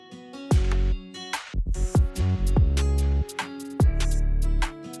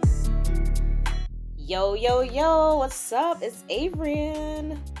Yo, yo, yo, what's up? It's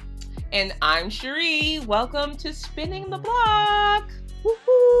Avrian. And I'm Cherie. Welcome to Spinning the Block.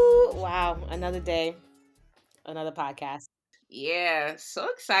 Woohoo! Wow, another day, another podcast. Yeah, so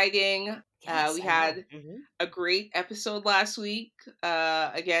exciting. Yes, We I know. had a great episode last week.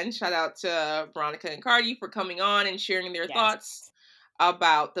 Again, shout out to Veronica and Cardi for coming on and sharing their Yes. thoughts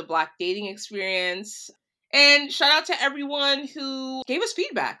about the Black dating experience. And shout out to everyone who gave us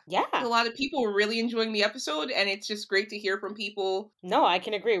feedback. Yeah. A lot of people were really enjoying the episode, and it's just great to hear from people. No, I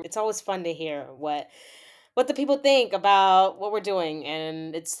can agree. It's always fun to hear what the people think about what we're doing,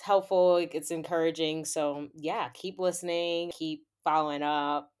 and it's helpful, it's encouraging. So, yeah, keep listening, keep following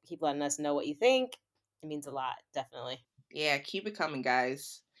up, keep letting us know what you think. It means a lot, definitely. Yeah, keep it coming,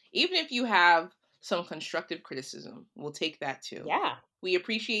 guys. Even if you have some constructive criticism, we'll take that too. Yeah. We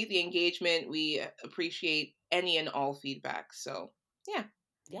appreciate the engagement. We appreciate any and all feedback. So, yeah.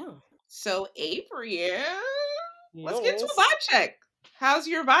 Yeah. So, Adrian, let's get to a Yes. vibe check. How's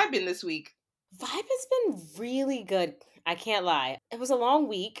your vibe been this week? Vibe has been really good. I can't lie. It was a long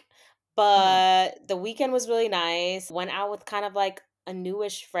week, Mhm. but the weekend was really nice. Went out with kind of like a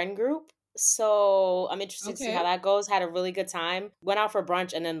newish friend group. So I'm interested to see how Okay. that goes. Had a really good time. Went out for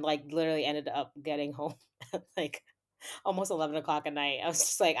brunch and then like literally ended up getting home at like almost 11 o'clock at night. I was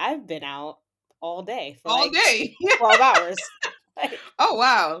just like, I've been out all day for All like day. 12 hours. Like, Oh,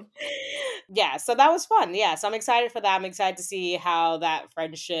 wow. yeah, so that was fun. Yeah, so I'm excited for that. I'm excited to see how that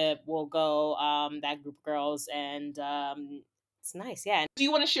friendship will go, that group of girls, and it's nice. Yeah. Do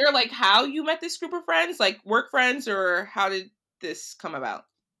you want to share like how you met this group of friends, like work friends, or how did this come about?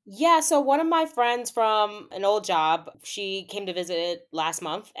 Yeah, so one of my friends from an old job, she came to visit last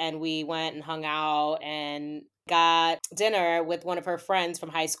month and we went and hung out and got dinner with one of her friends from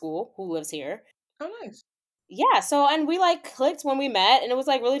high school who lives here. Oh, nice. Yeah, so and we like clicked when we met and it was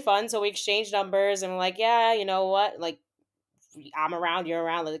like really fun. So we exchanged numbers and we're like, yeah, you know what? Like I'm around, you're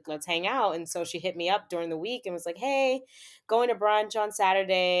around, let's hang out. And so she hit me up during the week and was like, hey, going to brunch on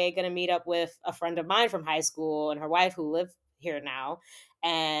Saturday, gonna meet up with a friend of mine from high school and her wife who live here now.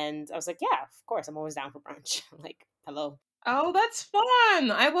 And I was like, yeah, of course, I'm always down for brunch. Like, hello. Oh, that's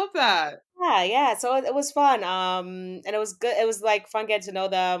fun. I love that. Yeah, yeah. So it was fun. And it was good. It was like fun getting to know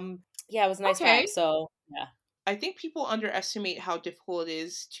them. Yeah, it was a nice vibe. Okay. So yeah. I think people underestimate how difficult it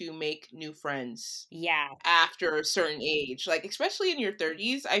is to make new friends Yeah. after a certain age. Like, especially in your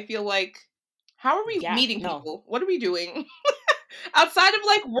 30s, I feel like, how are we Yeah. meeting No. people? What are we doing? Outside of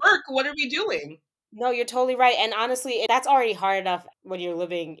like work, what are we doing? No, you're totally right. And honestly, that's already hard enough when you're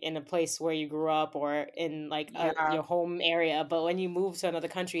living in a place where you grew up or in like Yeah, your home area. But when you move to another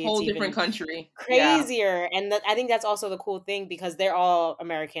country, it's whole different even country. Yeah. crazier. And I think that's also the cool thing because they're all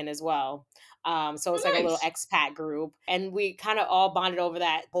American as well. So it's like a Oh, little nice. expat group. And we kind of all bonded over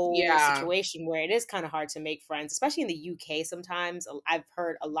that whole Yeah. situation where it is kind of hard to make friends, especially in the UK sometimes. I've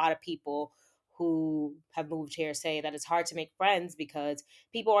heard a lot of people who have moved here say that it's hard to make friends because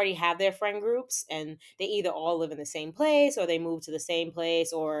people already have their friend groups and they either all live in the same place or they move to the same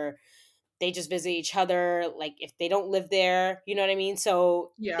place or they just visit each other like if they don't live there, you know what I mean?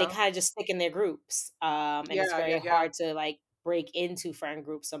 So they Yeah. kind of just stick in their groups, and it's Yeah. very Yeah. Yeah. hard to like break into friend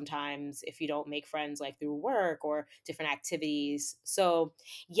groups sometimes if you don't make friends like through work or different activities. So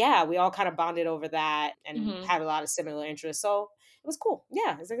yeah, we all kind of bonded over that and Hmm. had a lot of similar interests, so it was cool.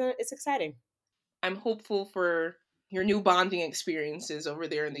 Yeah, it's exciting. I'm hopeful for your new bonding experiences over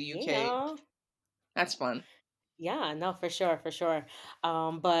there in the You UK. know. That's fun. Yeah, no, for sure, for sure.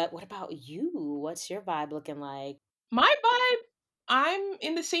 But what about you? What's your vibe looking like? My vibe, I'm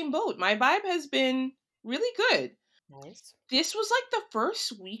in the same boat. My vibe has been really good. Nice. This was like the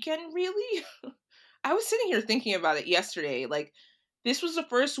first weekend, really. I was sitting here thinking about it yesterday. Like, this was the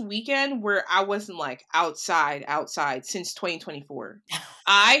first weekend where I wasn't like outside since 2024.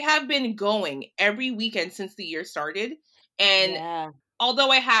 I have been going every weekend since the year started. And Yeah. although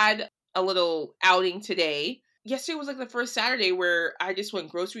I had a little outing today, yesterday was like the first Saturday where I just went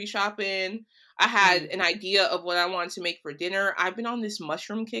grocery shopping. I had Mhm. an idea of what I wanted to make for dinner. I've been on this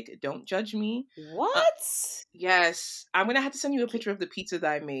mushroom kick. Don't judge me. Uh, What? yes, I'm gonna have to send you a Ki- picture of the pizza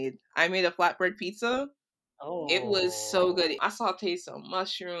that I made. I made a flatbread pizza. It was so Oh. good. I sauteed some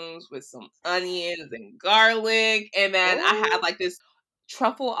mushrooms with some onions and garlic, and then I had Oh. like this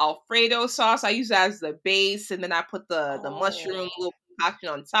truffle Alfredo sauce. I use that as the base, and then I put the mushroom Oh. little concoction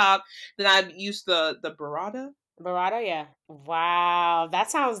on top. Then I used the burrata. Burrata, yeah. Wow, that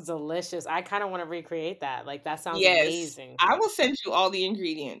sounds delicious. I kind of want to recreate that. Like that sounds Yes, amazing. I will send you all the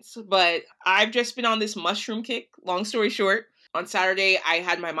ingredients. But I've just been on this mushroom kick. Long story short, On Saturday, I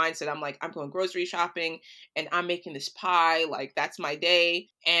had my mindset. I'm like, I'm going grocery shopping and I'm making this pie. Like, that's my day.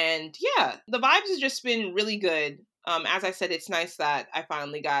 And yeah, the vibes has just been really good. As I said, it's nice that I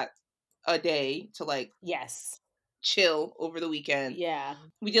finally got a day to like Yes. chill over the weekend. Yeah.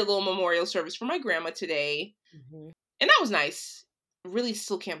 We did a little memorial service for my grandma today, Mhm. and that was nice. Really,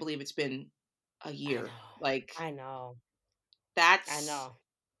 still can't believe it's been a I year. know. Like, I know. I that's know.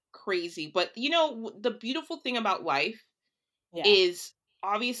 crazy. But the beautiful thing about life Yeah. is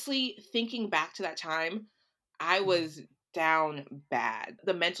obviously thinking back to that time, I Mhm. was down bad.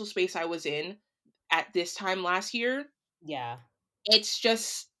 The mental space I was in at this time last year, Yeah. it's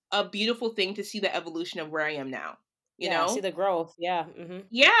just a beautiful thing to see the evolution of where I am now, you Yeah, see know? the growth. Yeah. Mhm.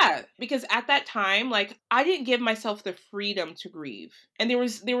 Yeah, because at that time, like I didn't give myself the freedom to grieve. And there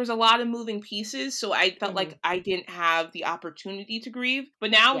was a lot of moving pieces, so I felt Mhm. like I didn't have the opportunity to grieve.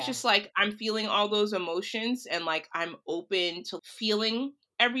 But now it's Yeah. just like I'm feeling all those emotions and like I'm open to feeling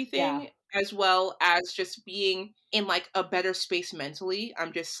Yeah. everything as well as just being in like a better space mentally.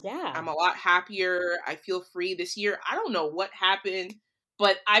 Yeah. I'm a lot happier. I feel free this year. I don't know what happened,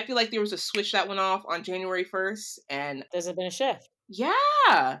 but I feel like there was a switch that went off on January 1st and There's been a shift.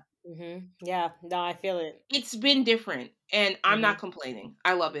 yeah, Mhm. Yeah. No, I feel it. it's been different, and I'm not Mhm. complaining.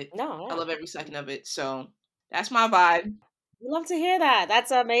 I love it. No, I yeah. love every second of it, so that's my vibe. We love to hear that.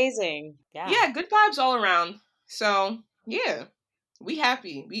 That's amazing. Yeah. Yeah, good vibes all around. So, yeah, we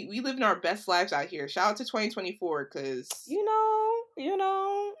happy. We living our best lives out here. Shout out to 2024 cuz You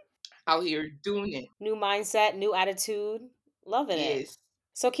know, out here doing it. new mindset, new attitude. Loving it. Yes.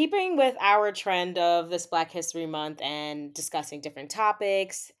 So, keeping with our trend of this Black History Month and discussing different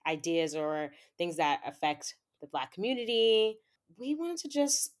topics, ideas, or things that affect the Black community, we wanted to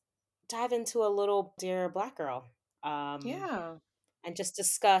just dive into a little Dear Black Girl, um, Yeah. and just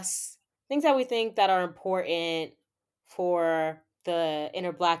discuss things that we think that are important for the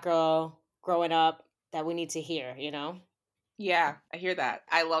inner Black girl growing up that we need to hear. Yeah, I hear that.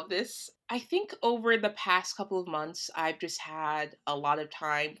 I love this. I think over the past couple of months, I've just had a lot of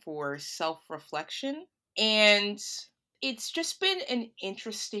time for self reflection. And it's just been an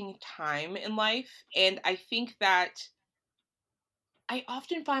interesting time in life. And I think that I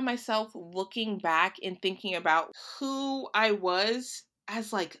often find myself looking back and thinking about who I was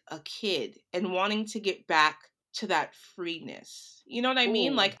as like a kid and wanting to get back to that freeness. You know what I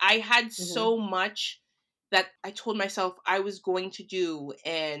mean? Ooh. Like I had Hmm. so much that I told myself I was going to do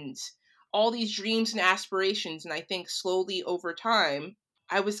and all these dreams and aspirations. And I think slowly over time,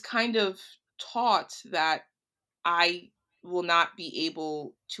 I was kind of taught that I will not be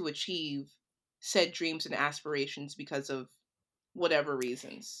able to achieve said dreams and aspirations because of whatever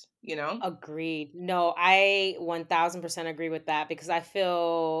reasons, you know? Agreed. No, I 1000% agree with that because I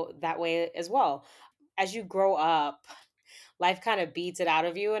feel that way as well. As you grow up, life kind of beats it out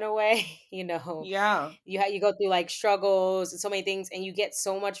of you in a way. Yeah. You go through like struggles and so many things, and you get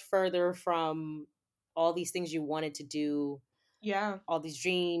so much further from all these things you wanted to do, Yeah. all these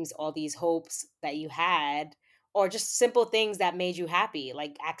dreams, all these hopes that you had, or just simple things that made you happy,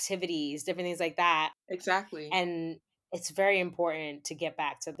 like activities, different things like that. Exactly. And it's very important to get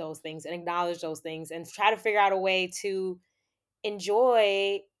back to those things and acknowledge those things and try to figure out a way to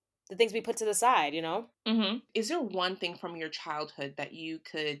enjoy the things we put to the side. Is there one thing from your childhood that you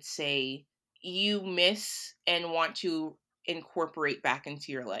could say you miss and want to incorporate back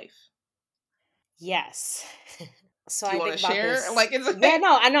into your life? Yes. So Do you I want think to about share? this. Like, it's Yeah, like,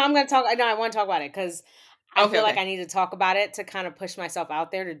 no, I know I'm gonna talk. I know I want to talk about it because I okay, feel like okay. I need to talk about it to kind of push myself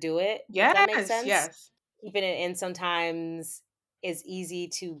out there to do it, if that makes Yes, sense. yes. Keeping it in sometimes is easy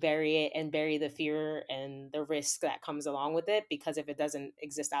to bury it and bury the fear and the risk that comes along with it because if it doesn't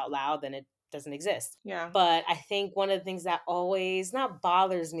exist out loud, then it doesn't exist. Yeah. But I think one of the things that always not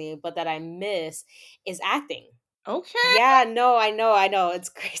bothers me, but that I miss is acting. Okay. Yeah, no, I know. It's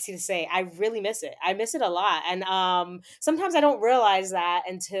crazy to say. I really miss it. I miss it a lot. And sometimes I don't realize that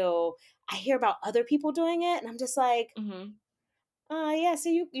until I hear about other people doing it and I'm just like, Hmm. yeah, so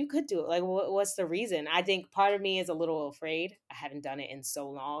you could do it. Like what's the reason? I think part of me is a little afraid. I haven't done it in so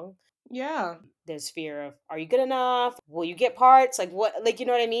long. Yeah. There's fear of are you good enough? Will you get parts? Like what like you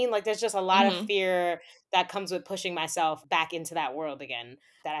know what I mean? Like there's just a lot of Hmm. fear that comes with pushing myself back into that world again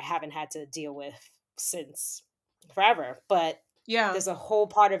that I haven't had to deal with since forever. But Yeah. there's a whole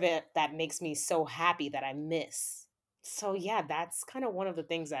part of it that makes me so happy that I miss. So yeah, that's kind of one of the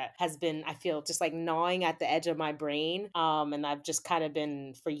things that has been I feel just like gnawing at the edge of my brain. And I've just kind of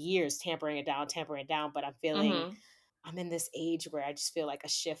been for years tampering it down, but I'm feeling Hmm. I'm in this age where I just feel like a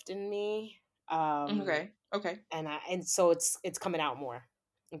shift in me. Um Okay. Okay. and so it's coming out more.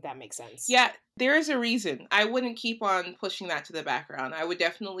 if that makes sense. Yeah, there is a reason. I wouldn't keep on pushing that to the background. I would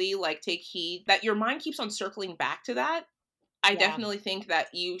definitely like take heed that your mind keeps on circling back to that. I Yeah. definitely think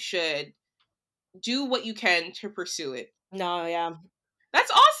that you should do what you can to pursue it. No, yeah.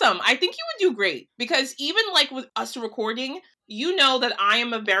 That's awesome. I think you would do great because even like with us recording, you know that I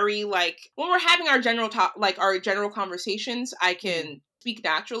am a very like when we're having our general talk, like our general conversations, I Mhm. can speak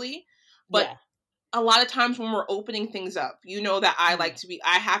naturally. But Yeah. a lot of times when we're opening things up, you know that Mhm.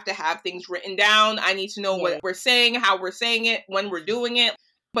 I have to have things written down. I need to know Yeah. what we're saying, how we're saying it, when we're doing it.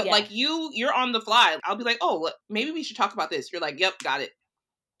 But Yeah. like you're on the fly. I'll be like, oh, maybe we should talk about this. You're like, yep, got it.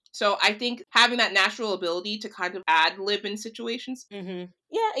 So I think having that natural ability to kind of ad lib in situations.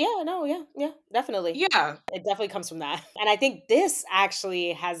 Yeah, yeah, no, yeah, yeah, definitely. Yeah. It definitely comes from that. And I think this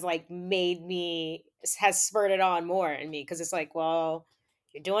actually has like has spurred it on more in me because it's like, well,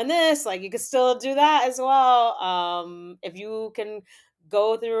 you're doing this, like you could still do that as well. If you can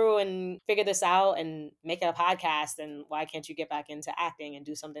go through and figure this out and make it a podcast, then why can't you get back into acting and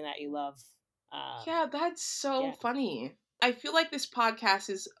do something that you love? Yeah, that's so Yeah. funny. I feel like this podcast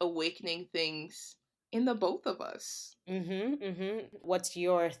is awakening things in the both of us. What's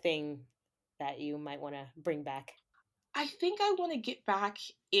your thing that you might want to bring back? I think I want to get back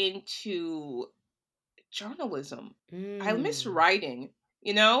into journalism. I miss Mm. writing.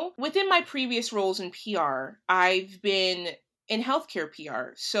 You know, within my previous roles in PR, I've been in healthcare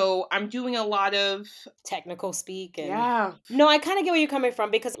PR. So I'm doing a lot of, Technical speak and yeah, no, I kind of get where you're coming from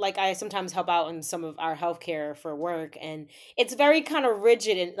because like I sometimes help out in some of our healthcare for work and it's very kind of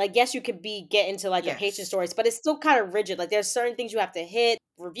rigid and like yes you could be get into like the patient yes, stories but it's still kind of rigid like there's certain things you have to hit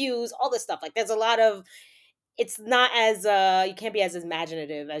reviews all this stuff like there's a lot of it's not as you can't be as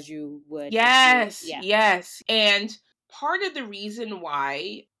imaginative as you would if you yes, yeah. yes. And part of the reason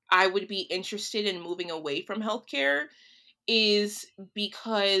why I would be interested in moving away from healthcare is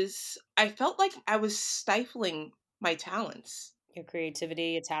because I felt like I was stifling my talents. Your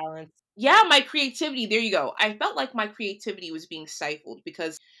creativity your talents. Yeah, my creativity. There you go. I felt like my creativity was being stifled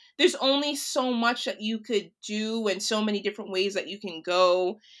because there's only so much that you could do and so many different ways that you can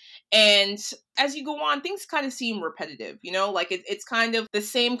go. And as you go on, things kind of seem repetitive, you know, like it's kind of the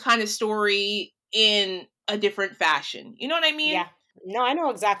same kind of story in a different fashion. You know what I mean? Yeah, no, I know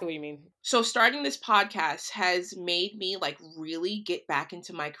exactly what you mean. So starting this podcast has made me like really get back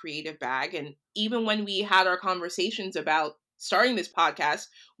into my creative bag. And even when we had our conversations about starting this podcast,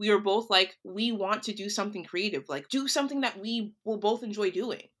 we were both like, we want to do something creative, like do something that we will both enjoy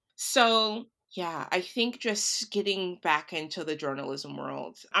doing. So yeah, I think just getting back into the journalism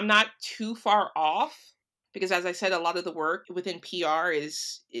world. I'm not too far off because as I said, a lot of the work within PR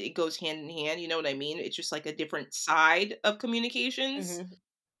is it goes hand in hand, you know what I mean? It's just like a different side of communications. hmm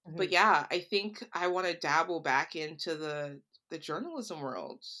hmm But yeah, I think I want to dabble back into the journalism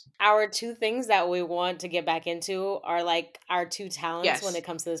world. Our 2 things that we want to get back into are, like, our 2 talents when Yes. it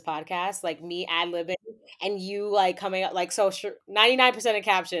comes to this podcast, like, me ad-libbing and you, like, coming up like, so 99% of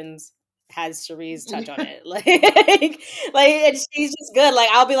captions has Cherie's touch on it, and she's just good, like,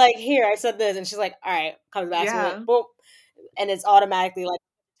 I'll be like, "Here, I said this," and she's like, "Alright," comes back to it, Yeah. boom, and it's automatically, like,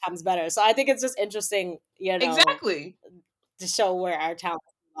 times better, so I think it's just interesting, Exactly. to show where our talents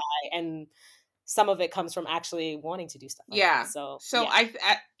lie, and some of it comes from actually wanting to do stuff like that, Yeah. so, So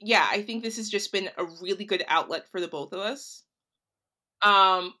yeah. yeah, I think this has just been a really good outlet for the both of us.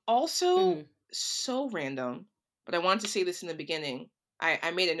 Also Mhm, so random, but I wanted to say this in the beginning.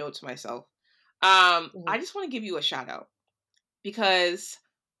 I made a note to myself. mhm. I just want to give you a shout out because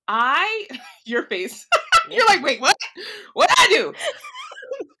I your face. Yeah. You're like, "Wait, what? What did I do?"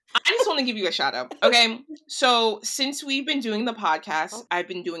 I just want to give you a shout out. Okay. So, since we've been doing the podcast, Oh, I've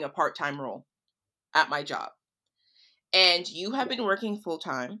been doing a part time role at my job, and you have yeah. been working full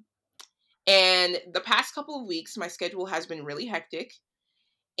time. And the past couple of weeks, my schedule has been really hectic.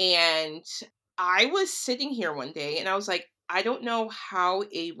 And I was sitting here one day and I was like, I don't know how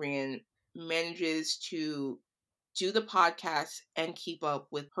Abrian manages to do the podcast and keep up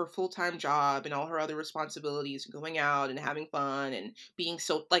with her full time job and all her other responsibilities, going out and having fun and being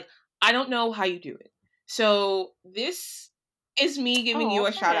so like, I don't know how you do it. So, this is me giving you Oh,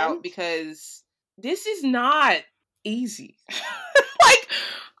 a shout out friend. because this is not easy. Like,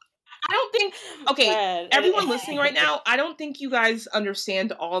 I don't think, okay, Friend. everyone listening right now, I don't think you guys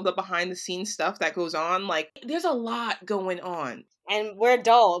understand all the behind the scenes stuff that goes on. Like, there's a lot going on. And we're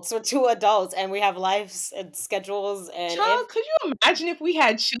adults. We're 2 adults, and we have lives and schedules, and if Child, could you imagine if we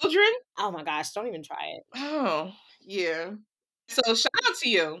had children? oh my gosh, don't even try it. Oh, yeah. So shout out to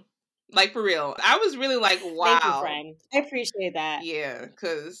you. Like for real. I was really like, Thank you, wow. friend. I appreciate that. Yeah,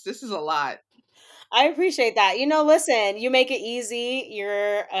 because this is a lot. I appreciate that. Listen, you make it easy.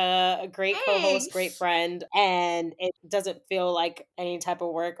 You're a great co-host, great Thanks. friend, and it doesn't feel like any type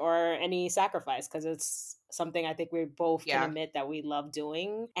of work or any sacrifice because it's something I think we both can Yeah. admit that we love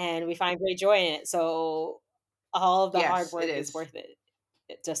doing and we find great joy in it. So all of the hard Yes, it work is is. worth it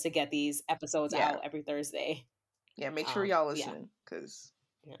just to get these episodes Yeah. out every Thursday. Yeah, make sure y'all Yeah. listen because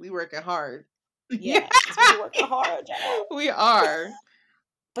Yeah. we working hard. Yeah, Yeah, because we working hard, y'all. we are.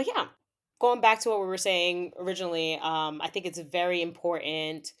 But yeah, going back to what we were saying originally, I think it's very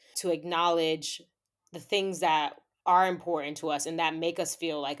important to acknowledge the things that are important to us and that make us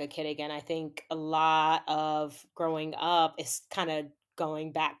feel like a kid again. I think a lot of growing up is kind of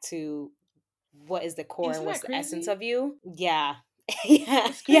going back to what is the core and Isn't what's that the essence crazy? of you. Yeah. Yeah.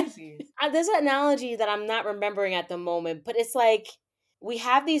 It's Yeah. crazy. There's an analogy that I'm not remembering at the moment, but it's like we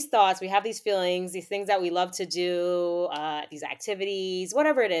have these thoughts, we have these feelings, these things that we love to do, these activities,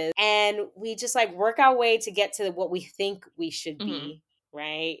 whatever it is, and we just like work our way to get to what we think we should Hmm. be.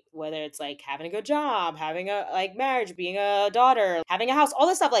 Right? Whether it's like having a good job, having a like marriage, being a daughter, having a house, all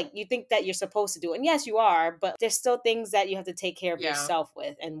this stuff like you think that you're supposed to do. And yes, you are, but there's still things that you have to take care of Yeah. yourself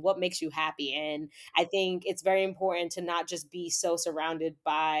with and what makes you happy. And I think it's very important to not just be so surrounded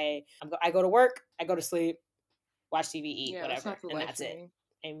by I go to work, I go to sleep, watch TV, eat, Yeah, that's whatever, not the and life that's for it. me.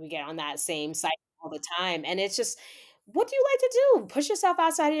 And we get on that same cycle all the time. And it's just, what do you like to do? Push yourself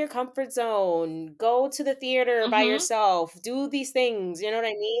outside of your comfort zone. Go to the theater by Hmm. yourself. Do these things. You know what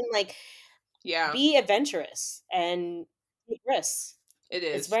I mean? Like, Yeah, be adventurous and take risks. it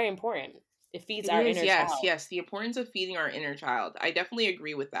It's is. very important. It feeds It our is, inner yes, child. yes. The importance of feeding our inner child. I definitely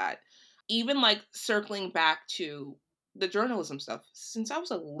agree with that. Even like circling back to the journalism stuff, since I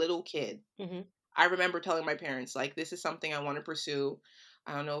was a little kid, Hmm. I remember telling my parents, like, this is something I want to pursue.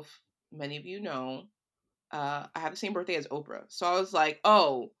 I don't know if many of you know, I have the same birthday as Oprah. So I was like,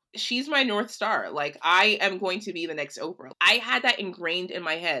 oh, she's my North Star. Like, I am going to be the next Oprah. I had that ingrained in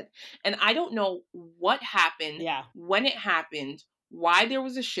my head. And I don't know what happened, Yeah. when it happened, why there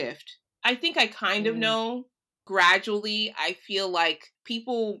was a shift. I think I kind of Mm. know. Gradually, I feel like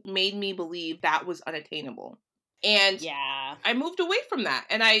people made me believe that was unattainable. And Yeah. I moved away from that.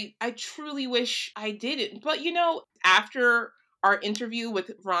 And I truly wish I didn't. But after our interview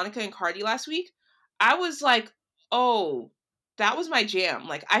with Veronica and Cardi last week, I was like, oh, that was my jam.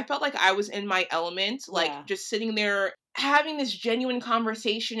 Like I felt like I was in my element, like Yeah. just sitting there having this genuine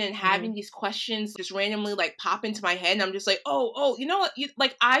conversation and Hmm. having these questions just randomly like pop into my head. And I'm just like, oh, you know what?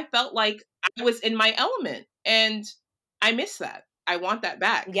 Like I felt like I was in my element. And I miss that. I want that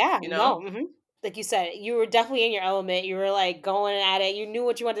back, Yeah, you know? no, like you said, you were definitely in your element. You were like going at it. You knew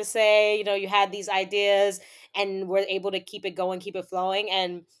what you wanted to say. You had these ideas and were able to keep it going, keep it flowing.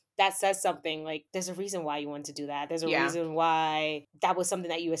 And that says something. Like there's a reason why you wanted to do that. There's a Yeah. reason why that was something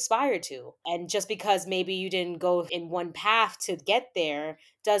that you aspired to. And just because maybe you didn't go in one path to get there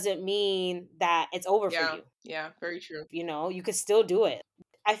doesn't mean that it's over for Yeah. you. Yeah. Very true. You could still do it.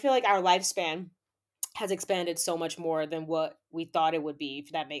 I feel like our lifespan has expanded so much more than what we thought it would be,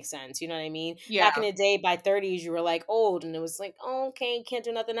 if that makes sense. You know what I mean? Back in Yeah. the day, by 30s, you were like old, and it was like, oh, okay, can't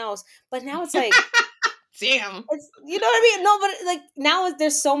do nothing else. But now it's like, Damn. you know what I mean? No, but like now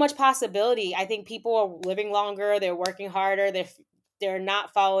there's so much possibility. I think people are living longer, they're working harder, they're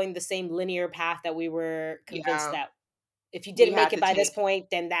not following the same linear path that we were convinced Yeah. that if you We didn't make had it to by this take. point,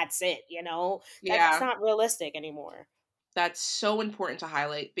 then that's it. That's Yeah. not realistic anymore. That's so important to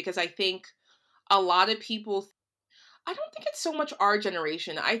highlight because I think a lot of people I don't think it's so much our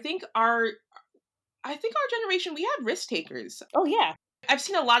generation. I think our generation we have risk takers. Oh yeah. I've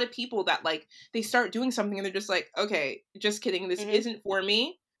seen a lot of people that like they start doing something and they're just like, "Okay, just kidding. This Hmm. isn't for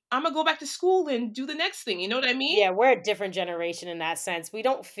me. I'm going to go back to school and do the next thing." You know what I mean? Yeah, we're a different generation in that sense. We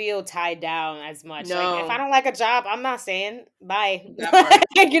don't feel tied down as much. Like if I No, don't like a job, I'm not saying bye. that part.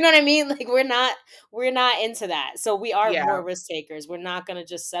 Like, you know what I mean? Like we're not into that. So we are more Yeah. risk takers. We're not gonna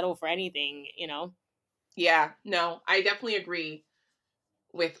just settle for anything. Yeah. No, I definitely agree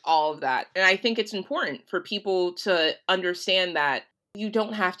with all of that. And I think it's important for people to understand that you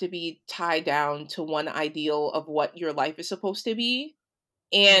don't have to be tied down to one ideal of what your life is supposed to be.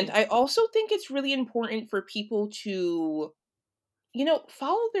 And Hmm. I also think it's really important for people to,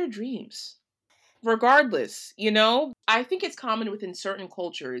 follow their dreams regardless, I think it's common within certain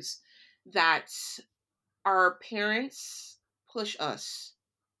cultures that our parents push us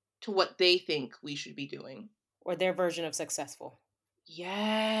to what they think we should be doing. Or their version of successful.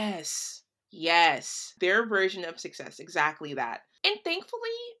 Yes. Yes. Their version of success. Exactly that. And thankfully,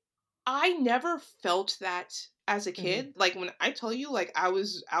 I never felt that as a Hmm. kid. Like when I tell you, like I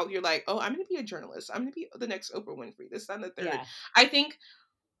was out here like, oh, I'm gonna be a journalist. I'm gonna be the next Oprah Winfrey, this, that, and the third. Yeah. I think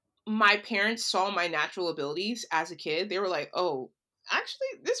my parents saw my natural abilities as a kid. They were like, "Oh, actually,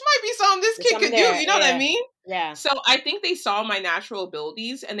 this might be something this There's kid something could do." there. You know what I Yeah. mean? Yeah. So I think they saw my natural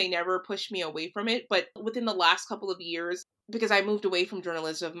abilities and they never pushed me away from it. But within the last couple of years, because I moved away from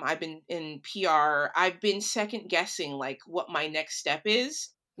journalism, I've been in PR. I've been second guessing like what my next step is.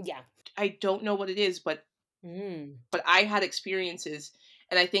 Yeah. I don't know what it is, Mm. but I had experiences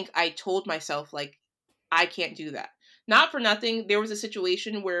and I think I told myself like I can't do that. Not for nothing, there was a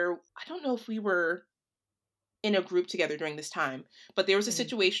situation where I don't know if we were in a group together during this time, but there was a Mhm.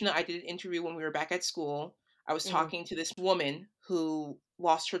 situation that I did an interview when we were back at school. I was Mhm. talking to this woman who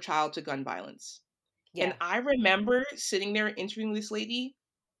lost her child to gun violence. And Yeah. I remember sitting there interviewing this lady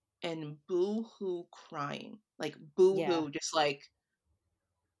and boo hoo crying. Like boo Yeah. hoo, just like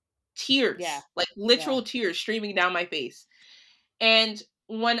Yeah. tears, like Yeah. literal tears streaming down my face. And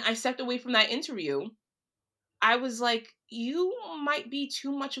when I stepped away from that interview, I was like, you might be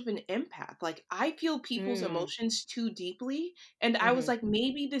too much of an empath. Like, I feel people's Mm. emotions too deeply. And I was Mhm. like,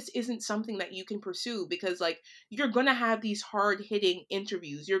 maybe this isn't something that you can pursue because, like, you're going to have these hard hitting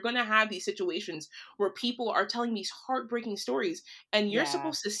interviews. You're going to have these situations where people are telling these heartbreaking stories, and you're Yeah.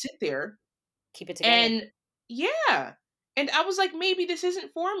 supposed to sit there Keep it together. and, yeah. And I was like, maybe this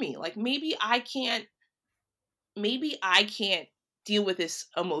isn't for me. Like, maybe I can't deal with this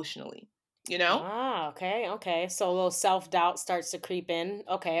emotionally, you know? Ah, okay, okay. So a little self-doubt starts to creep in.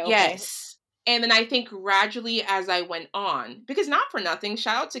 Okay, okay. Yes. And then I think gradually as I went on, because not for nothing,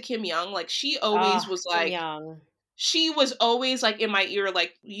 shout out to Kim Young. Like Ah, Kim Young. she was always like in my ear,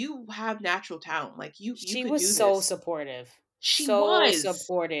 like, you have natural talent. Like you She could was do so this. supportive. She So was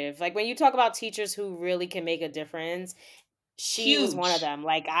supportive. Like when you talk about teachers who really can make a difference, she was one of huge. them.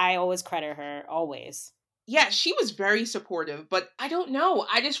 Like I always credit her, always. Yeah, she was very supportive, but I don't know.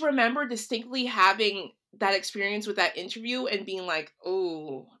 I just remember distinctly having that experience with that interview and being like,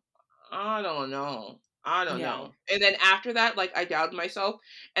 oh, I don't know. I don't Yeah. know. And then after that, like I doubted myself.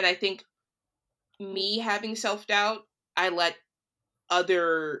 And I think me having self-doubt, I let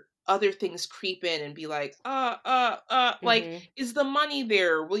other things creep in and be like, like, Mhm. is the money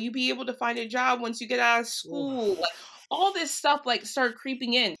there? Will you be able to find a job once you get out of school? Like Oof. all this stuff like started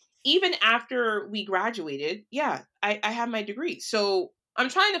creeping in. Even after we graduated, yeah, I have my degree. So I'm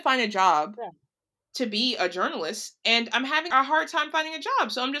trying to find a job Yeah. to be a journalist and I'm having a hard time finding a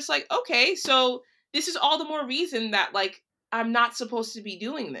job. So I'm just like, okay, so this is all the more reason that like I'm not supposed to be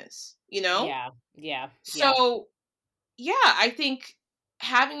doing this, you know? Yeah. Yeah. Yeah. So yeah, I think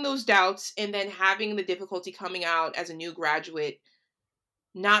having those doubts and then having the difficulty coming out as a new graduate,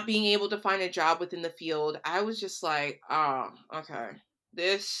 not being able to find a job within the field, I was just like, oh, okay.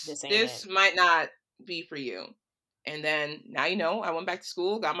 This ain't This it. might not be for you. And then now you know, I went back to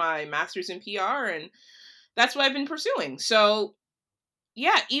school, got my master's in PR, and that's what I've been pursuing. So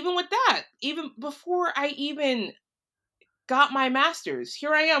yeah, even with that, even before I even got my master's,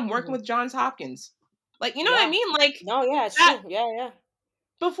 here I am working Mhm. with Johns Hopkins. Like, you know what I Yeah. mean? Like No, yeah, it's that true. Yeah, yeah.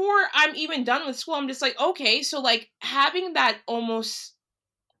 before I'm even done with school, I'm just like, okay, so like having that almost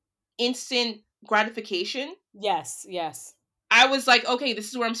instant gratification, Yes, yes. I was like, okay, this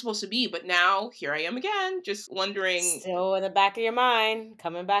is where I'm supposed to be. But now here I am again, just wondering, Still in the back of your mind,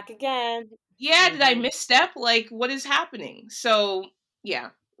 coming back again. yeah, did I Mhm. misstep? Like, what is happening? So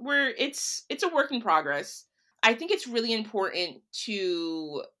yeah, it's a work in progress. I think it's really important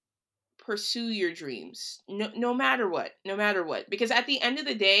to pursue your dreams no matter what, no matter what, because at the end of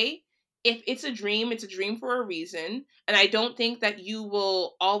the day, if it's a dream for a reason, and I don't think that you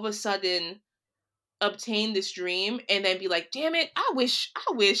will all of a sudden obtain this dream and then be like, damn it, I wish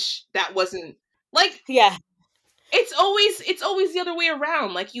that wasn't like, Yeah, it's always the other way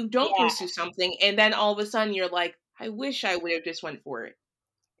around. Like you don't yeah. pursue something and then all of a sudden you're like, I wish I would have just went for it.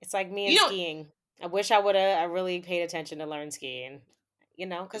 It's like me You and don't skiing. I wish I really paid attention to learn skiing,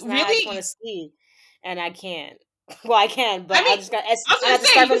 because now I just really. wanna ski, and I can't. Well, I can, I but mean, I was I gonna have to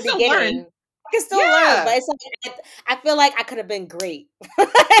say you start can from the still learn. beginning. I can still learn, but Yeah, it's like I feel like I could have been great.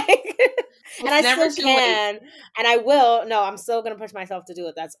 Like, and it's I never still too late. can, and I will. No, I'm still gonna push myself to do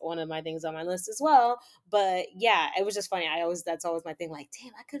it. That's one of my things on my list as well. But yeah, it was just funny. That's always my thing. Like,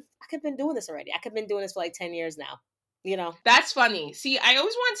 damn, I could have been doing this already. I could have been doing this for like 10 years now. You know? That's funny. See, I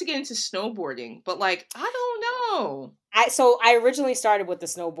always wanted to get into snowboarding, but like, I don't know. I originally started with the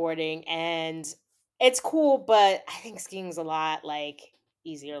snowboarding and it's cool, but I think skiing's a lot like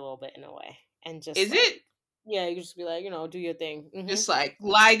easier a little bit in a way. And just Is it like yeah, you just be like, do your thing. just like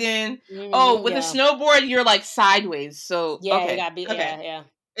gliding? Oh, with a Yeah. snowboard, you're like sideways. So, Yeah, you okay. gotta be Okay. yeah, yeah.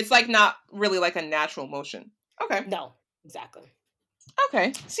 It's like not really like a natural motion. Okay. No, exactly.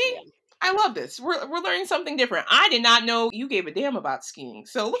 Okay. See, Yeah. I love this. We're learning something different. I did not know you gave a damn about skiing.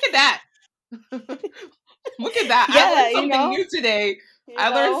 So look at that. Look at that. I Yeah, learned something new today. you I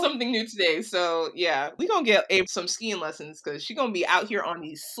learned know. something new today. So yeah, we gonna get Abe some skiing lessons because she gonna be out here on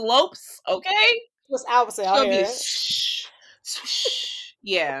these slopes. Okay, What's opposite she out gonna be here? swoosh, swoosh.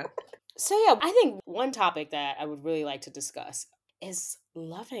 Yeah, So yeah, I think one topic that I would really like to discuss is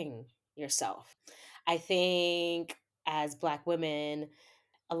loving yourself. I think as Black women,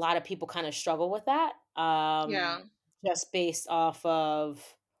 a lot of people kind of struggle with that, yeah. just based off of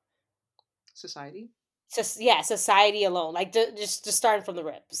Society. just yeah, society alone. Like just starting from the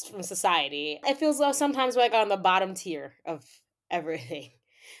rips from society. It feels like sometimes like on the bottom tier of everything.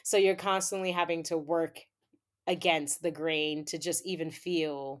 So you're constantly having to work against the grain to just even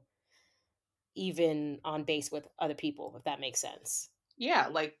feel even on base with other people, if that makes sense. Yeah,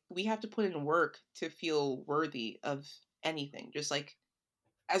 like we have to put in work to feel worthy of anything. Just like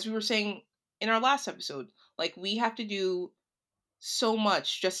as we were saying in our last episode, like we have to do so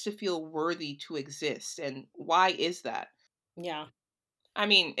much just to feel worthy to exist. And why is that? Yeah, I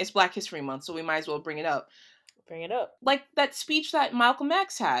mean, it's Black History Month, so we might as well bring it up. bring it up. Like that speech that Malcolm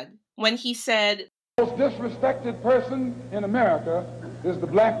X had when he said, The most disrespected person in America is the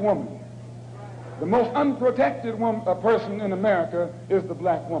black woman. The most unprotected person in America is the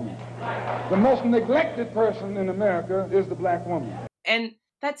black woman. The most neglected person in America is the black woman. and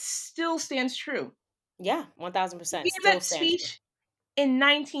that still stands true. Yeah, He 1000% gave still that stands true. speech in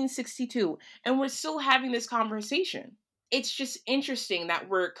 1962, and we're still having this conversation. It's just interesting that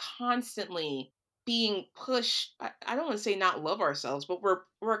we're constantly being pushed. I don't want to say not love ourselves, but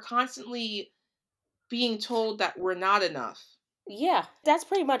we're constantly being told that we're not enough. Yeah, that's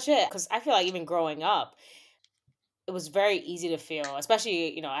pretty much it. Because I feel like even growing up, it was very easy to feel,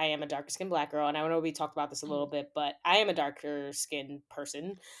 especially, I am a darker skinned Black girl, and I know we talked about this a little Mhm. bit, but I am a darker skinned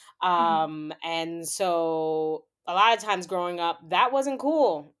person. Mhm. And so a lot of times growing up, that wasn't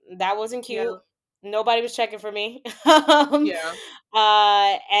cool. That wasn't cute. Yeah, Nobody was checking for me. um, yeah,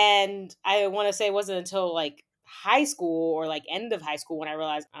 and I want to say it wasn't until like high school or like end of high school when I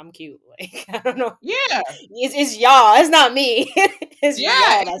realized I'm cute. Like, I don't know. yeah, It's y'all. It's not me. It's yeah,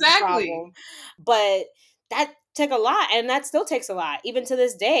 y'all that's the exactly. problem. But that took a lot, and that still takes a lot, even to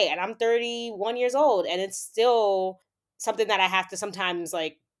this day. And I'm 31 years old, and it's still something that I have to sometimes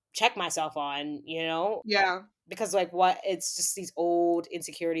like check myself on, Yeah. because like what it's just these old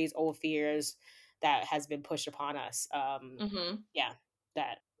insecurities, old fears that has been pushed upon us. Mhm. Yeah,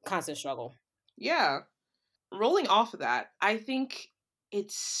 that constant struggle. Yeah. Rolling off of that, I think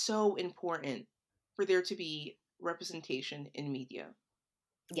it's so important for there to be representation in media.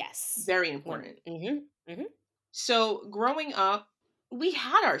 Yes. Very One. important. Mm-hmm. So, growing up, we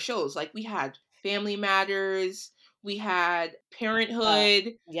had our shows. Like we had Family Matters, we had Uh,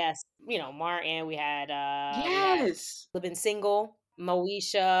 Parenthood. yes, Martin. We had Yes. Living Single,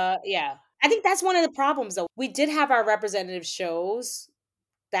 Moesha. Yeah, I think that's one of the problems, though. We did have our representative shows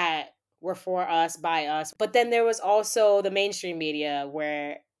that were for us, by us, but then there was also the mainstream media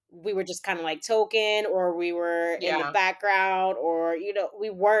where we were just kind of like token, or we were in the Yeah. background, or we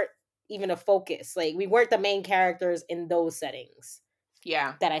weren't even a focus. Like we weren't the main characters in those settings.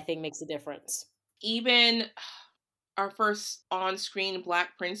 Yeah. That I think makes a difference. Even our first on-screen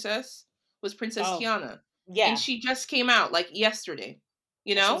Black princess was Princess Oh, Tiana, and yeah. she just came out like yesterday.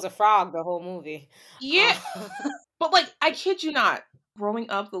 You And she was know? a frog the whole movie. Yeah, Uh, but like I kid you not, growing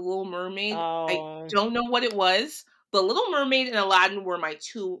up, The Little Mermaid, I oh, don't know what it was. The Little Mermaid and Aladdin were my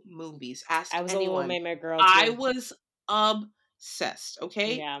two movies. Ask I was a Little anyone. Mermaid girl I too. was obsessed.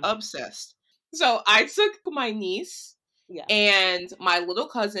 Okay, Yeah, obsessed. So I took my niece yeah, and my little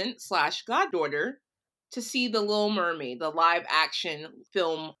cousin slash goddaughter to see The Little Mermaid, the live action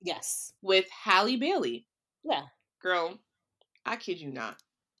film yes, with Halle Bailey. yeah. Girl, I kid you not.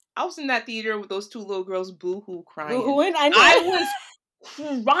 I was in that theater with those two little girls boo-hoo crying. Boo-hooing. I knew I it.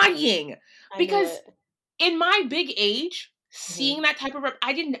 was crying I knew because it. in my big age, Hmm. seeing that type of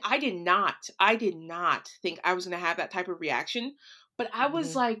I did not think I was going to have that type of reaction, but I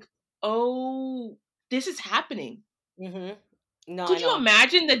was Hmm. like, "Oh, this is happening." Hmm. No, I Could you know.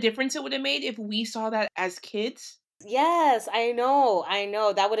 imagine the difference it would have made if we saw that as kids? Yes, I know. I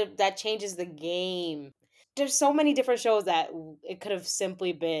know. That changes the game. There's so many different shows that it could have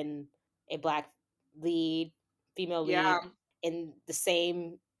simply been a black lead, female Yeah. lead in the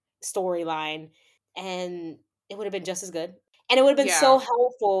same storyline, and it would have been just as good. And it would have been Yeah. so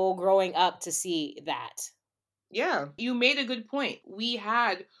helpful growing up to see that. Yeah. You made a good point. We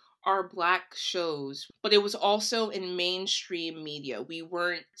had our Black shows, but it was also in mainstream media. We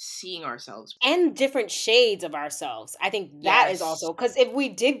weren't seeing ourselves. And different shades of ourselves. I think that is Yes. also because if we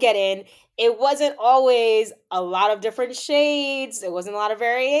did get in, it wasn't always a lot of different shades. It wasn't a lot of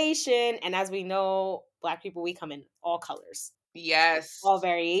variation. And as we know, Black people, we come in all colors, all Yes.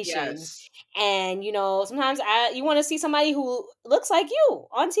 variations. Yes. And sometimes you want to see somebody who looks like you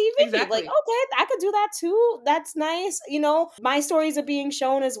on TV. Like, Exactly. okay, I could do that too. That's nice. My stories are being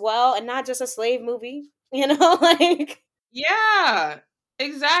shown as well, and not just a slave movie. Like Yeah.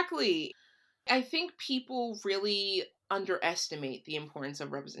 Exactly. I think people really underestimate the importance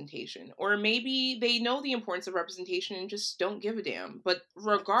of representation, or maybe they know the importance of representation and just don't give a damn. But yeah.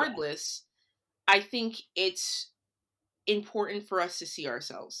 regardless, I think it's important for us to see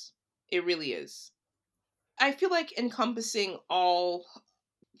ourselves. It really is. I feel like encompassing all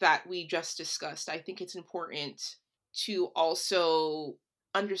that we just discussed, I think it's important to also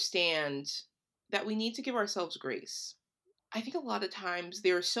understand that we need to give ourselves grace. I think a lot of times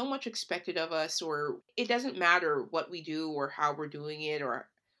there's so much expected of us, or it doesn't matter what we do or how we're doing it or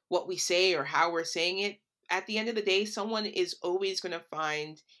what we say or how we're saying it. At the end of the day, someone is always going to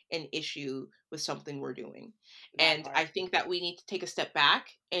find an issue with something we're doing. That And I part. think that we need to take a step back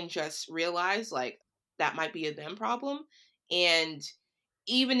and just realize like that might be a them problem. And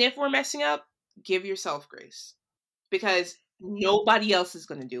even if we're messing up, give yourself grace because nobody else is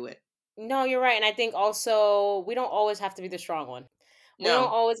going to do it. No, you're right. And I think also we don't always have to be the strong one. We don't No.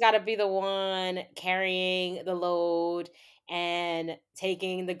 always got to be the one carrying the load and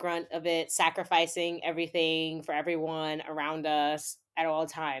taking the grunt of it, sacrificing everything for everyone around us at all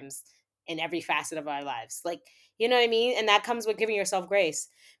times in every facet of our lives. Like, you know what I mean? And that comes with giving yourself grace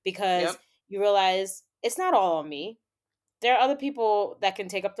because Yep. you realize it's not all on me. There are other people that can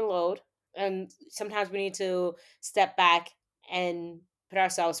take up the load. And sometimes we need to step back and put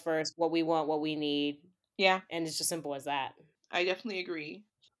ourselves first, what we want, what we need. Yeah, And it's just simple as that. I definitely agree.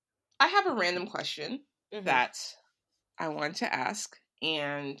 I have a random question Hmm. that I want to ask,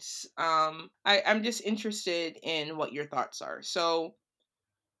 and I'm just interested in what your thoughts are. So,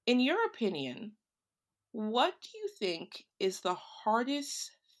 in your opinion, what do you think is the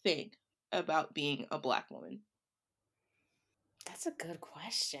hardest thing about being a Black woman? That's a good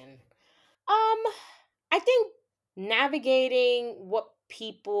question. Um, I think navigating what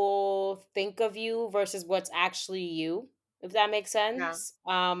people think of you versus what's actually you, if that makes Yeah. sense.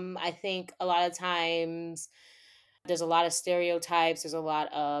 I think a lot of times there's a lot of stereotypes, there's a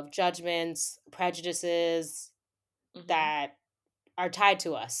lot of judgments, prejudices Mm-hmm. that are tied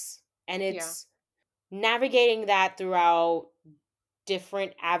to us. And Yeah. it's navigating that throughout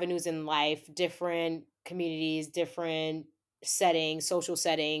different avenues in life, different communities, different settings, social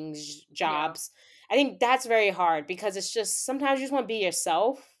settings, Yeah. jobs. I think that's very hard because it's just sometimes you just want to be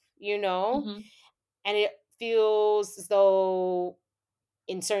yourself, Mm-hmm. and it feels as though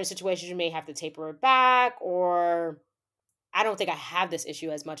in certain situations you may have to taper it back, or I don't think I have this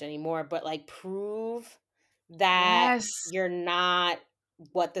issue as much anymore, but like prove that Yes. you're not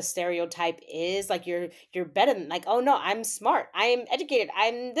what the stereotype is. Like you're better than, like, oh no, I'm smart. I'm educated.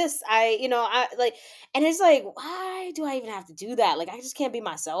 I'm this. I like, and it's like, why do I even have to do that? Like I just can't be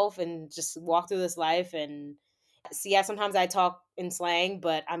myself and just walk through this life and see, yeah, sometimes I talk in slang,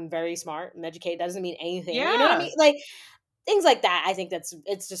 but I'm very smart and educated. That doesn't mean anything. You know what I Yeah. mean? Like things like that. I think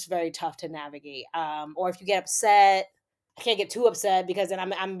it's just very tough to navigate. Or if you get upset, I can't get too upset because then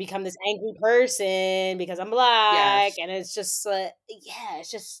I'm become this angry person because I'm black, Yes. and it's just yeah,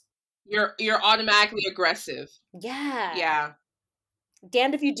 it's just You're automatically aggressive. yeah, Yeah.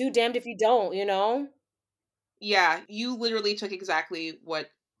 damned if you do, damned if you don't. Yeah. You literally took exactly what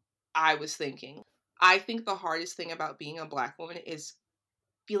I was thinking. I think the hardest thing about being a Black woman is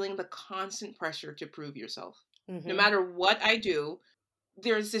feeling the constant pressure to prove yourself. No Hmm. matter what I do,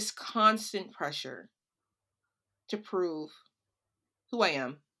 there's this constant pressure to prove who I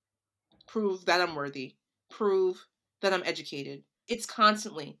am, prove that I'm worthy, prove that I'm educated. It's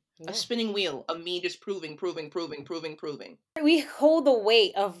constantly a Yeah, spinning wheel of me just proving, proving, proving, proving, proving. we hold the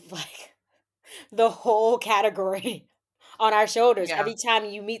weight of like the whole category on our shoulders Yeah. every time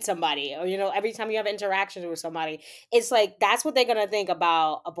you meet somebody, or every time you have interactions with somebody. It's like that's what they're gonna think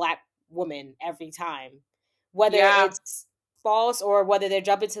about a black woman every time, whether Yeah, it's false or whether they're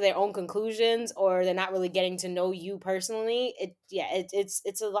jumping to their own conclusions or they're not really getting to know you personally.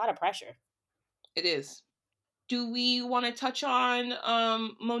 It's a lot of pressure. it is. Do we want to touch on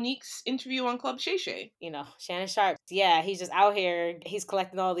Monique's interview on Club Shay Shay? Shannon Sharp, yeah, he's just out here, he's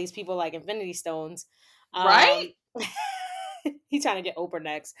collecting all these people like infinity stones. Right? um he's trying to get Oprah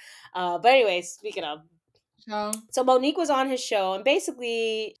next. But anyways, speaking of, So, so Monique was on his show, and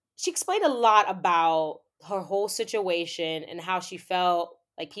basically she explained a lot about her whole situation and how she felt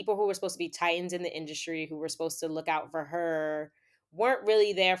like people who were supposed to be titans in the industry, who were supposed to look out for her, weren't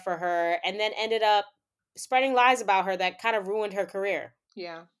really there for her, and then ended up spreading lies about her that kind of ruined her career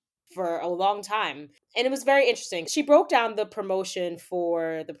Yeah. for a long time. And it was very interesting. She broke down the promotion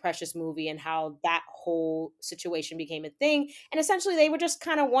for the Precious movie and how that whole situation became a thing. And essentially, they were just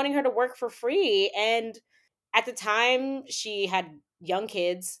kind of wanting her to work for free. And at the time, she had young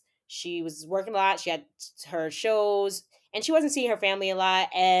kids. She was working a lot. She had her shows, and she wasn't seeing her family a lot.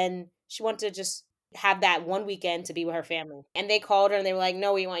 And she wanted to just have that one weekend to be with her family. And they called her and they were like,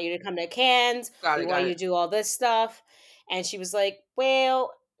 "No, we want you to come to Cannes. Got We it. want Got you it. to do all this stuff." And she was like,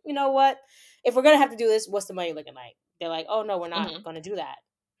 "Well, you know what? If we're gonna have to do this, what's the money looking like?" They're like, "Oh no, we're not Mhm. gonna do that."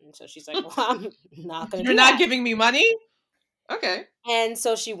 And so she's like, "Well, I'm not gonna You're do not that." giving me money? Okay. And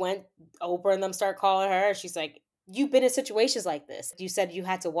so she went, Oprah and them start calling her. And she's like, "You've been in situations like this. You said you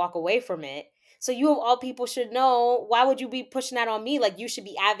had to walk away from it. So you of all people should know. Why would you be pushing that on me? Like you should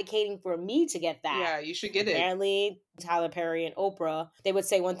be advocating for me to get that." Yeah, you should get it. Apparently, Tyler Perry and Oprah, they would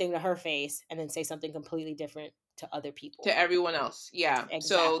say one thing to her face and then say something completely different to other people. To everyone else. Yeah. So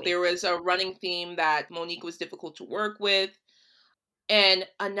Exactly. there was a running theme that Monique was difficult to work with. And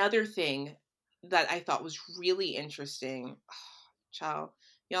another thing that I thought was really interesting, child,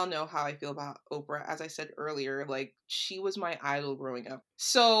 y'all know how I feel about Oprah. As I said earlier, like she was my idol growing up.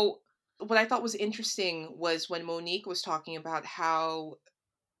 So what I thought was interesting was when Monique was talking about how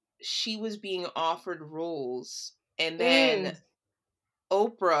she was being offered roles and then Mm,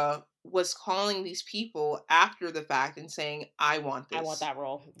 Oprah was calling these people after the fact and saying, I want I want this. that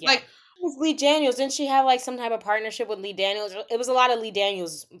role. Yeah. Like, It was Lee Daniels. Didn't she have like some type of partnership with Lee Daniels? It was a lot of Lee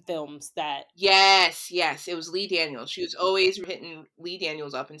Daniels films that, yes, yes, it was Lee Daniels. She was always hitting Lee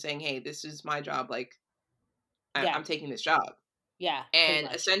Daniels up and saying, hey, this is my job. Like, yeah, I'm taking this job. yeah, pretty And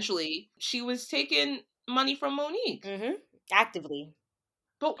much. essentially, she was taking money from Monique. Mm-hmm. Actively.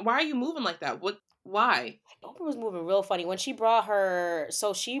 But why are you moving like that? What? Why? Oprah was moving real funny when she brought her.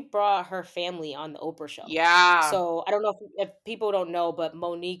 So she brought her family on the Oprah show. Yeah. So I don't know if people don't know, but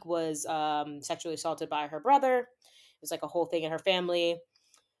Monique was sexually assaulted by her brother. It was like a whole thing in her family.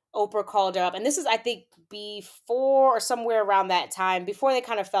 Oprah called her up, and this is I think before or somewhere around that time, before they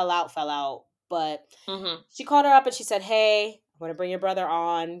kind of fell out. But Mm-hmm. she called her up and she said, "Hey, I'm gonna bring your brother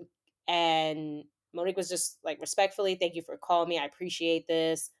on." And Monique was just like, "Respectfully, thank you for calling me. I appreciate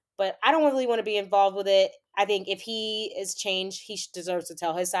this, but I don't really want to be involved with it. I think if he is changed, he deserves to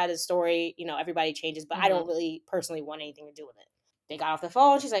tell his side of the story. You know, everybody changes, but I Mm-hmm. don't really personally want anything to do with it." They got off the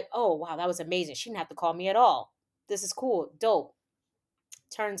phone. She's like, "Oh wow, that was amazing. She didn't have to call me at all. This is cool, dope."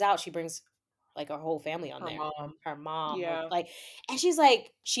 Turns out she brings like her whole family on Her there. mom. Her mom, her Yeah. like, and she's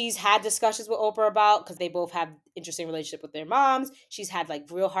like, she's had discussions with Oprah about because they both have interesting relationship with their moms. She's had like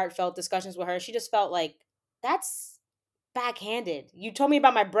real heartfelt discussions with her. She just felt like that's backhanded. You told me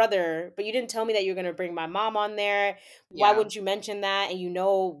about my brother, but you didn't tell me that you're gonna bring my mom on there. Why Yeah. wouldn't you mention that? And you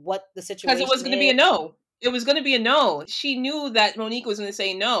know what the Because it was situation going to be a is. no. It was going to be a no. She knew that Monique was going to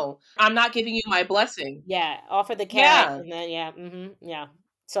say no. I'm not giving you my blessing. Yeah, offer the carrot, Yeah. and then yeah, yeah.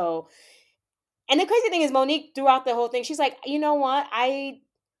 So, and the crazy thing is, Monique throughout the whole thing, she's like, you know what, I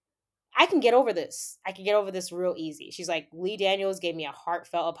can get over this. I can get over this real easy. She's like, Lee Daniels gave me a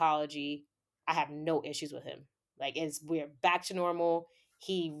heartfelt apology. I have no issues with him. Like, we're back to normal.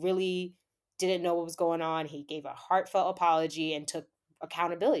 He really didn't know what was going on. He gave a heartfelt apology and took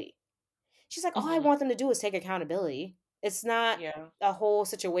accountability. She's like, all I Hmm. want them to do is take accountability. It's not Yeah. a whole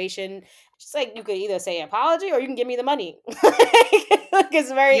situation. She's like, you could either say apology or you can give me the money. Like,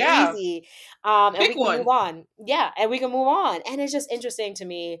 it's very Yeah. easy. And Pick we can move one. on. Yeah, and we can move on. And it's just interesting to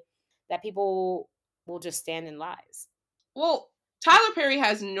me that people will just stand in lies. Well, Tyler Perry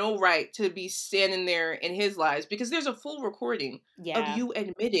has no right to be standing there in his lives because there's a full recording of Yeah. you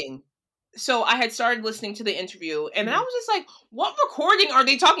admitting. So I had started listening to the interview and I Mhm. was just like, what recording are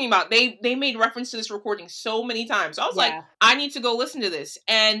they talking about? They made reference to this recording so many times. So I was like, Yeah. I need to go listen to this.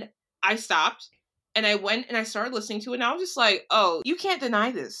 And I stopped and I went and I started listening to it and I was just like, oh, you can't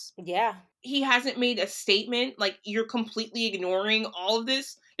deny this. Yeah. He hasn't made a statement. Like you're completely ignoring all of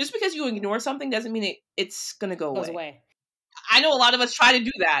this. Just because you ignore something doesn't mean it's gonna go Goes away. away. I know a lot of us try to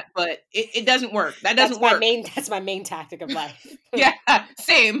do that, but it doesn't work. That That's doesn't my work. main tactic of life. Yeah,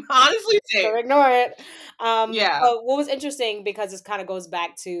 same. Honestly, same. So ignore it. Yeah, But what was interesting because this kind of goes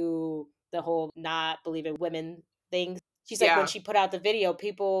back to the whole not believing women thing. She's like, when yeah. she put out the video,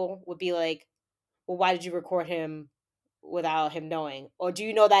 people would be like, well, why did you record him without him knowing? Or do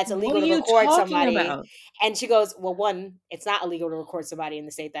you know that it's What illegal are to you record talking somebody? about? And she goes, well, one, it's not illegal to record somebody in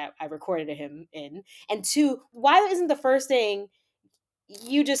the state that I recorded him in. And two, why isn't the first thing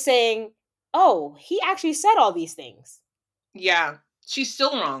you just saying, oh, he actually said all these things. Yeah. She's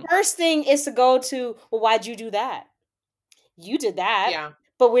still wrong. First thing is to go to, well, why'd you do that? You did that. Yeah.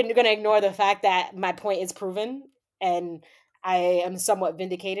 But we're going to ignore the fact that my point is proven and I am somewhat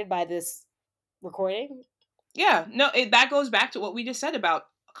vindicated by this recording. Yeah. No, that goes back to what we just said about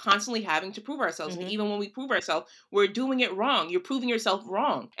constantly having to prove ourselves. Mhm. And even when we prove ourselves, we're doing it wrong. You're proving yourself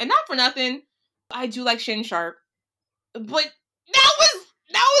wrong. And not for nothing, I do like Shannon Sharp. But that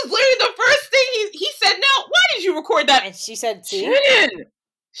was literally the first thing he said. Now, why did you record that? And she said, see?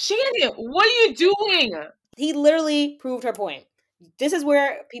 Shannon, what are you doing? He literally proved her point. This is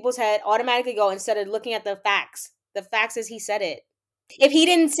where people's head automatically go instead of looking at the facts. The facts is he said it. If he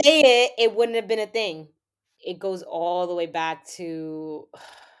didn't say it, it wouldn't have been a thing. It goes all the way back to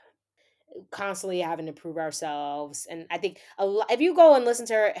constantly having to prove ourselves. And I think if you go and listen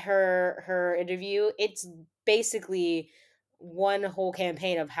to her interview, it's basically one whole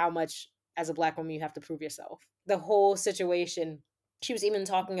campaign of how much as a Black woman you have to prove yourself. The whole situation. She was even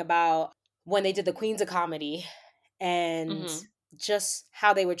talking about when they did the Queens of Comedy and just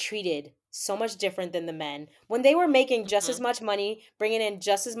how they were treated so much different than the men. When they were making just as much money, bringing in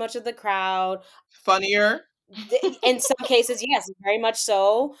just as much of the crowd. Funnier. In some cases, yes, very much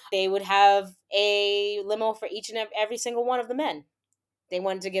so. They would have a limo for each and every single one of the men. They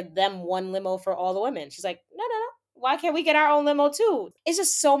wanted to give them one limo for all the women. She's like, no. Why can't we get our own limo too? It's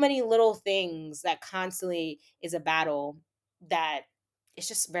just so many little things that constantly is a battle that it's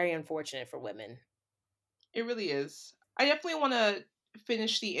just very unfortunate for women. It really is. I definitely want to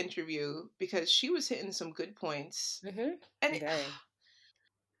finish the interview because she was hitting some good points. And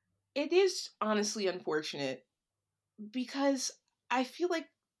it is honestly unfortunate because I feel like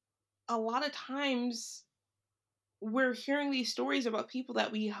a lot of times we're hearing these stories about people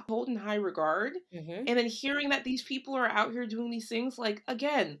that we hold in high regard, and then hearing that these people are out here doing these things. Like,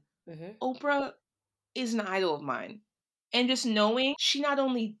 again, Oprah is an idol of mine. And just knowing she not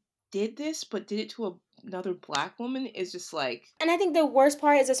only did this, but did it to another Black woman is just like... And I think the worst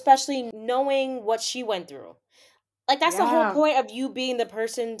part is especially knowing what she went through. Like, that's the whole point of you being the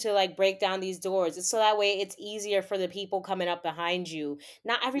person to, like, break down these doors. It's so that way it's easier for the people coming up behind you.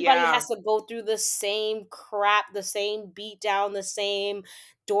 Not everybody has to go through the same crap, the same beat down, the same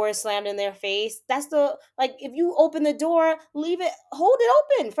door slammed in their face. That's the, like, if you open the door, hold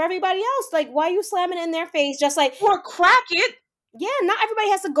it open for everybody else. Like, why are you slamming it in their face? Just like... Or crack it! Yeah, not everybody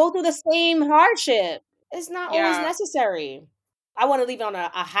has to go through the same hardship. It's not always necessary. I want to leave it on a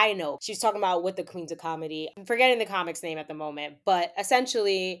high note. She's talking about with the Queens of Comedy. I'm forgetting the comic's name at the moment, but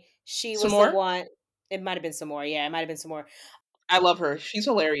essentially she was the one. It might have been Samore. Yeah, it might have been Samore. I love her. She's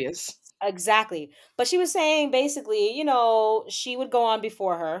hilarious. Exactly. But she was saying basically, you know, she would go on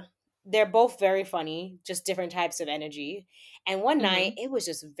before her. They're both very funny, just different types of energy. And one night, it was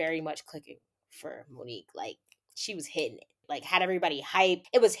just very much clicking for Monique. Like, she was hitting it. Like, had everybody hyped.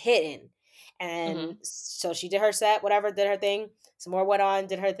 It was hitting. And so she did her set, whatever, did her thing. Some more went on,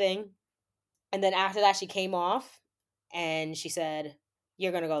 did her thing. And then after that, she came off and she said,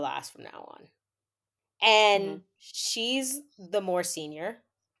 you're going to go last from now on. And she's the more senior.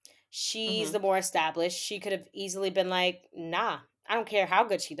 She's the more established. She could have easily been like, nah, I don't care how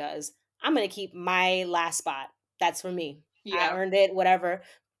good she does. I'm going to keep my last spot. That's for me. I earned it, whatever.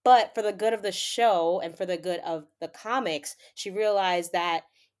 But for the good of the show and for the good of the comics, she realized that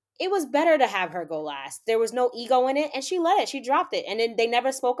it was better to have her go last. There was no ego in it, and she let it. She dropped it. And then they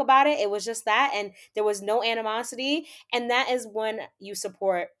never spoke about it. It was just that, and there was no animosity. And that is when you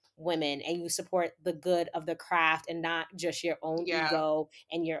support women and you support the good of the craft and not just your own ego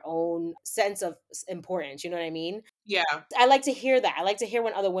and your own sense of importance. You know what I mean? Yeah. I like to hear that. I like to hear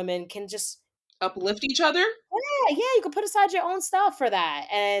when other women can just uplift each other. Yeah, you can put aside your own stuff for that.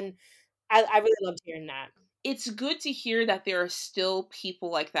 And I really loved hearing that. It's good to hear that there are still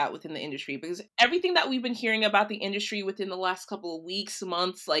people like that within the industry, because everything that we've been hearing about the industry within the last couple of weeks,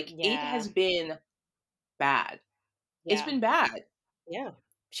 months, like it has been bad. Yeah. It's been bad. Yeah.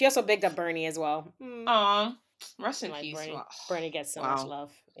 She also bigged up Bernie as well. Rest in peace. Bernie gets so much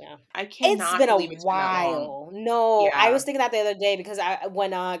love. Yeah. I cannot believe it's been that long. No, I was thinking that the other day because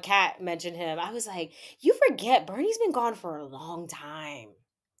when Kat mentioned him, I was like, you forget Bernie's been gone for a long time.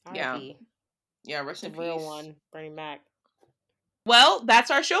 R.I.P. Yeah, rest in peace. The real one, Bernie Mac. Well,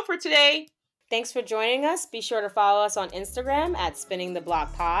 that's our show for today. Thanks for joining us. Be sure to follow us on Instagram at Spinning the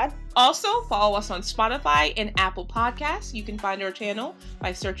Block Pod. Also, follow us on Spotify and Apple Podcasts. You can find our channel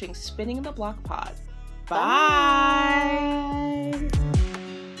by searching Spinning the Block Pod. Bye.